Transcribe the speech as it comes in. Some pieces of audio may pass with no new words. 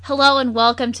Hello and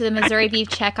welcome to the Missouri Beef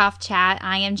Checkoff Chat.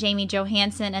 I am Jamie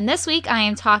Johansson, and this week I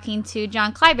am talking to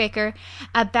John Kleiboeker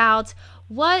about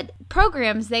what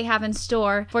programs they have in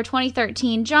store for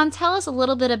 2013. John, tell us a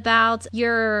little bit about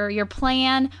your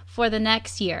plan for the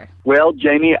next year. Well,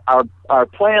 Jamie, our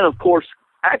plan, of course,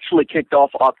 actually kicked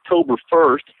off October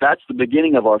 1st. That's the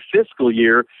beginning of our fiscal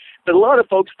year. But a lot of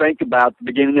folks think about the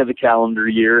beginning of the calendar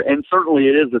year, and certainly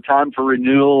it is a time for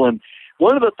renewal. And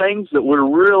one of the things that we're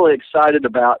really excited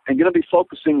about and going to be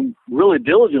focusing really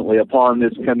diligently upon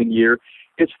this coming year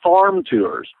is farm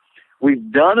tours.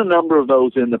 We've done a number of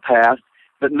those in the past,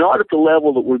 but not at the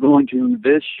level that we're going to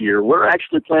this year. We're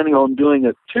actually planning on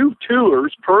doing 2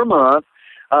 tours per month,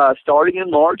 starting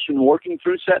in March and working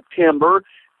through September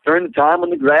during the time when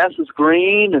the grass is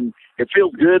green and it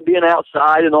feels good being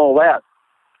outside and all that.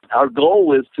 Our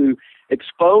goal is to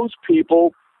expose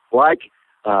people like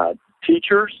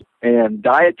teachers and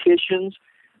dietitians,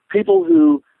 people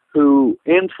who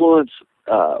influence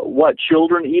what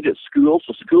children eat at school,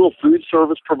 so school food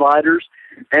service providers,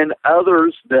 and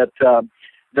others that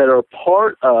are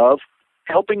part of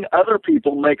helping other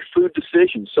people make food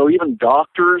decisions. So even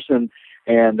doctors and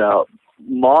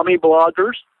mommy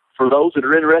bloggers, for those that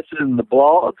are interested in the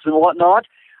blogs and whatnot,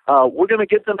 we're going to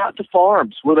get them out to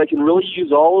farms where they can really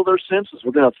use all of their senses.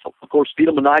 We're going to, of course, feed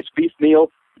them a nice beef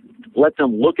meal, let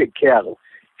them look at cattle,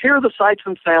 hear the sights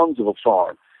and sounds of a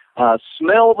farm,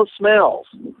 smell the smells,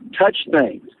 touch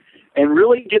things, and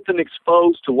really get them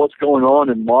exposed to what's going on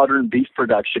in modern beef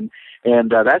production.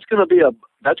 And that's going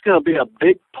to be a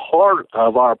big part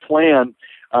of our plan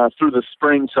through the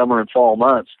spring, summer, and fall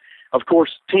months. Of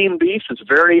course, Team Beef is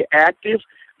very active.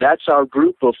 That's our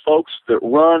group of folks that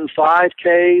run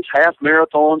 5Ks, half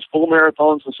marathons, full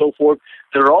marathons, and so forth.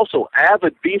 They're also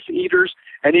avid beef eaters,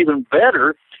 and even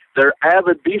better, they're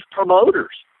avid beef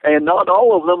promoters. And not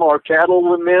all of them are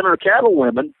cattlemen or cattle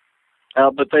women,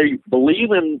 but they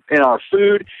believe in our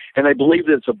food, and they believe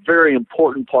that it's a very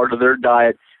important part of their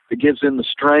diet that gives them the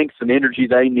strength and energy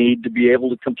they need to be able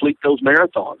to complete those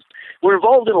marathons. We're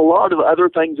involved in a lot of other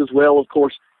things as well, of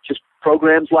course, just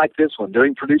programs like this one,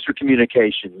 doing producer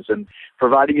communications and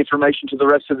providing information to the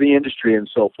rest of the industry and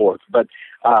so forth. But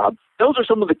those are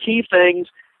some of the key things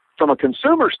from a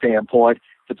consumer standpoint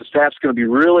that the staff's going to be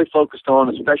really focused on,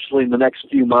 especially in the next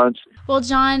few months. Well,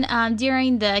 John,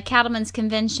 during the Cattlemen's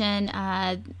Convention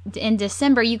in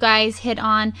December, you guys hit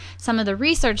on some of the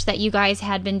research that you guys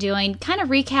had been doing. Kind of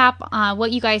recap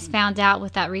what you guys found out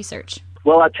with that research.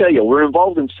 Well, I tell you, we're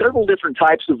involved in several different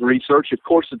types of research. Of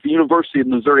course, at the University of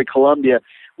Missouri-Columbia,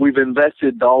 we've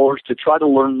invested dollars to try to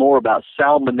learn more about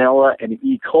Salmonella and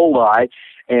E. coli,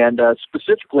 and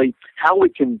specifically how we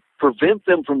can prevent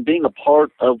them from being a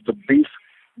part of the beef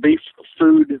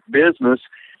food business.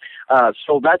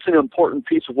 So that's an important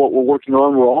piece of what we're working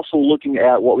on. We're also looking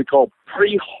at what we call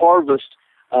pre-harvest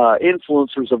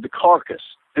influencers of the carcass.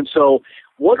 And so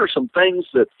what are some things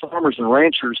that farmers and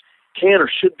ranchers can or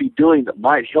should be doing that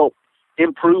might help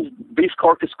improve beef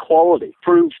carcass quality,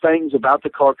 improve things about the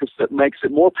carcass that makes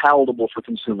it more palatable for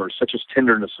consumers, such as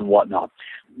tenderness and whatnot.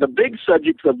 The big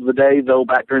subject of the day, though,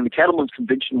 back during the Cattlemen's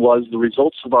Convention was the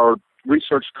results of our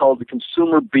research called the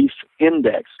Consumer Beef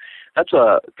Index. That's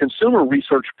a consumer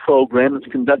research program that's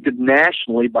conducted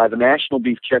nationally by the National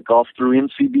Beef Checkoff through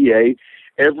NCBA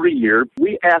every year.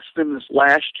 We asked them this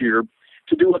last year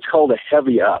to do what's called a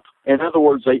heavy up. In other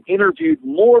words, they interviewed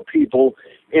more people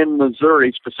in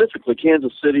Missouri, specifically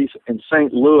Kansas City and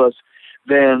St. Louis,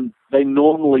 than they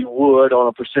normally would on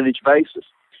a percentage basis.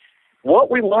 What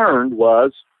we learned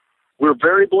was we're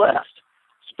very blessed,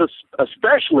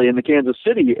 especially in the Kansas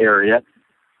City area.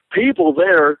 People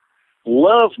there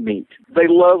love meat. They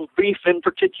love beef in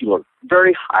particular.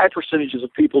 Very high percentages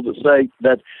of people that say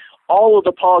that all of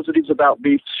the positives about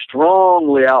beef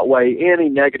strongly outweigh any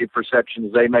negative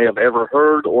perceptions they may have ever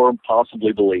heard or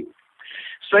possibly believed.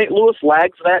 St. Louis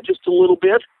lags that just a little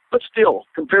bit, but still,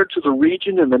 compared to the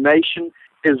region and the nation,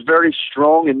 is very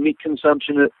strong in meat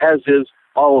consumption, as is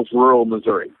all of rural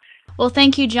Missouri. Well,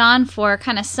 thank you, John, for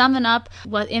kind of summing up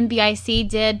what MBIC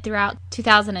did throughout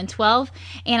 2012.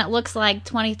 And it looks like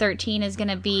 2013 is going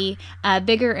to be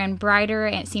bigger and brighter.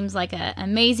 And it seems like an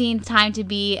amazing time to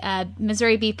be a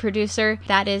Missouri beef producer.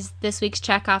 That is this week's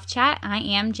Checkoff Chat. I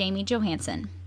am Jamie Johansson.